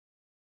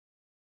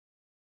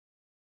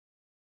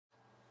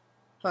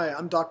Hi,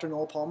 I'm Dr.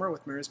 Noel Palmer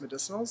with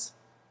Medicinals.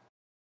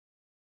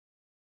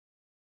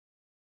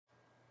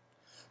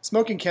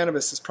 Smoking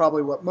cannabis is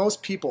probably what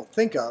most people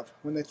think of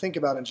when they think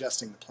about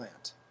ingesting the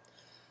plant.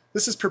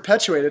 This is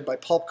perpetuated by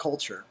pulp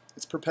culture.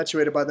 It's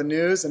perpetuated by the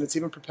news, and it's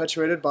even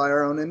perpetuated by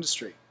our own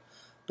industry.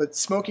 But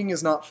smoking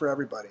is not for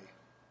everybody.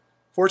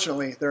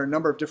 Fortunately, there are a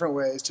number of different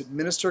ways to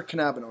administer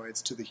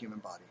cannabinoids to the human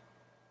body.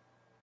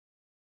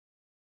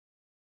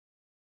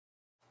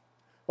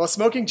 While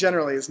smoking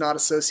generally is not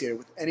associated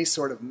with any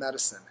sort of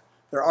medicine,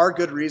 there are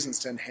good reasons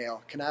to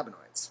inhale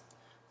cannabinoids.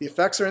 The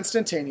effects are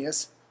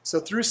instantaneous, so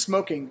through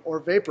smoking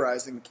or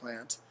vaporizing the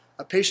plant,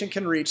 a patient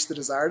can reach the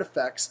desired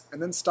effects and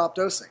then stop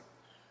dosing.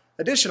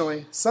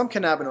 Additionally, some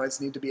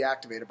cannabinoids need to be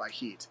activated by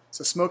heat,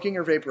 so smoking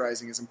or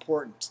vaporizing is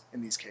important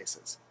in these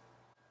cases.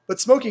 But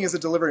smoking as a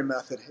delivery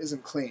method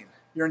isn't clean.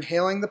 You're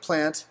inhaling the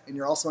plant, and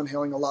you're also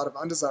inhaling a lot of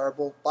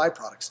undesirable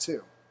byproducts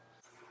too.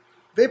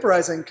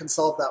 Vaporizing can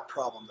solve that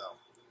problem though.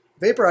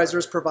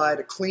 Vaporizers provide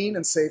a clean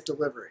and safe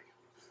delivery,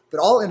 but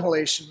all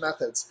inhalation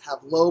methods have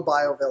low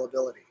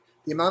bioavailability.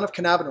 The amount of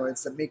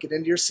cannabinoids that make it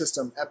into your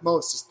system at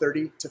most is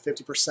 30 to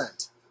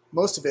 50%.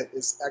 Most of it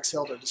is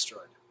exhaled or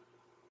destroyed.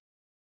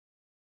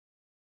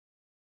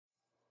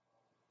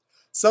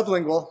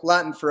 Sublingual,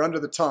 Latin for under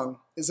the tongue,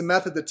 is a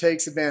method that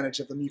takes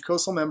advantage of the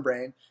mucosal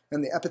membrane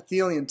and the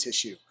epithelial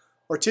tissue,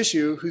 or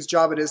tissue whose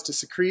job it is to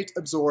secrete,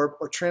 absorb,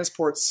 or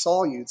transport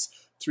solutes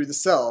through the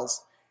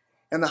cells,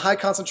 and the high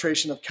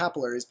concentration of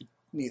capillaries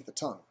beneath the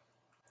tongue.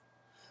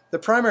 The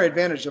primary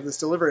advantage of this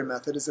delivery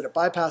method is that it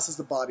bypasses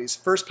the body's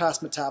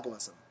first-pass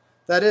metabolism.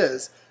 That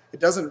is, it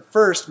doesn't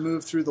first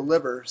move through the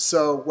liver,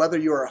 so whether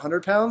you are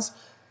 100 pounds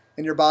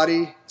and your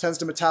body tends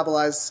to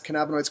metabolize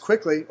cannabinoids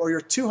quickly, or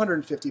you're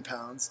 250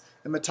 pounds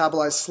and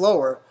metabolize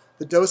slower,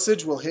 the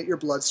dosage will hit your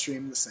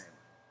bloodstream the same.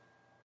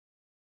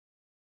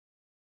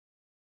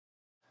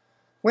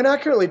 When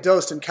accurately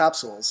dosed in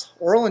capsules,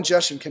 oral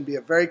ingestion can be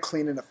a very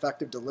clean and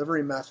effective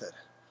delivery method.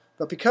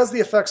 But because the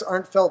effects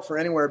aren't felt for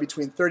anywhere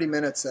between 30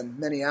 minutes and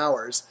many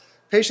hours,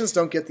 patients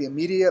don't get the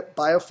immediate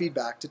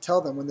biofeedback to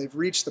tell them when they've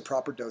reached the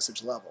proper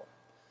dosage level.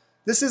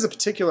 This is a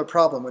particular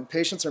problem when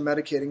patients are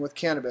medicating with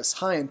cannabis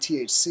high in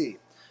THC.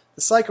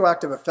 The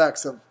psychoactive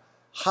effects of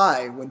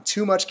high when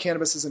too much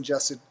cannabis is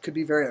ingested could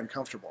be very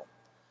uncomfortable.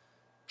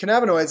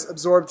 Cannabinoids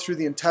absorbed through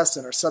the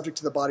intestine are subject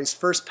to the body's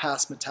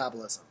first-pass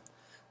metabolism.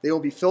 They will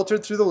be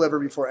filtered through the liver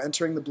before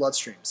entering the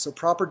bloodstream, so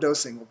proper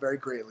dosing will vary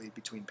greatly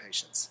between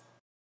patients.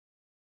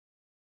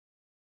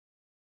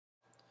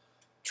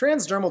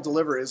 Transdermal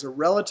delivery is a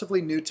relatively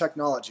new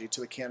technology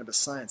to the cannabis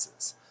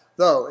sciences,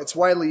 though it's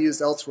widely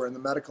used elsewhere in the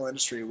medical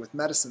industry with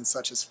medicines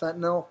such as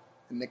fentanyl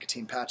and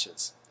nicotine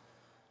patches.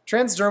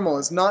 Transdermal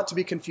is not to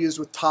be confused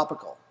with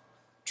topical.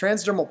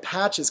 Transdermal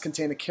patches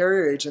contain a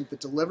carrier agent that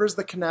delivers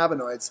the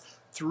cannabinoids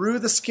through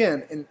the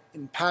skin and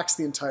impacts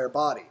the entire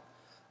body.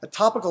 A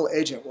topical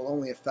agent will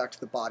only affect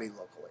the body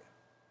locally.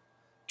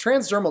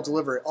 Transdermal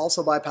delivery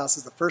also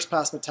bypasses the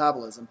first-pass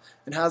metabolism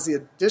and has the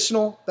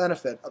additional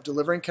benefit of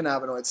delivering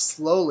cannabinoids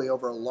slowly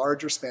over a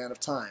larger span of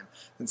time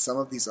than some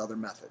of these other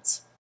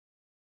methods.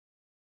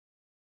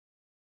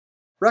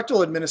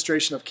 Rectal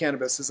administration of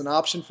cannabis is an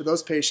option for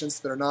those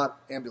patients that are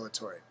not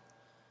ambulatory.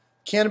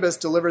 Cannabis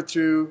delivered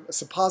through a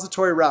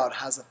suppository route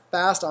has a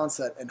fast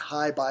onset and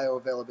high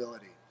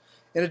bioavailability.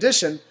 In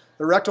addition,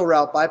 the rectal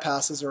route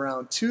bypasses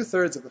around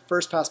 2/3 of the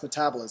first-pass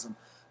metabolism.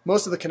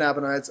 Most of the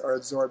cannabinoids are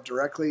absorbed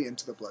directly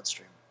into the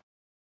bloodstream.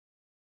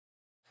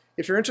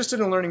 If you're interested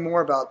in learning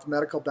more about the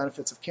medical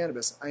benefits of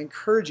cannabis, I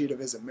encourage you to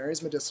visit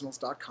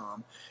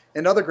marysmedicinals.com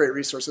and other great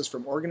resources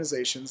from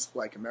organizations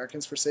like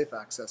Americans for Safe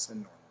Access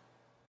and NORMS.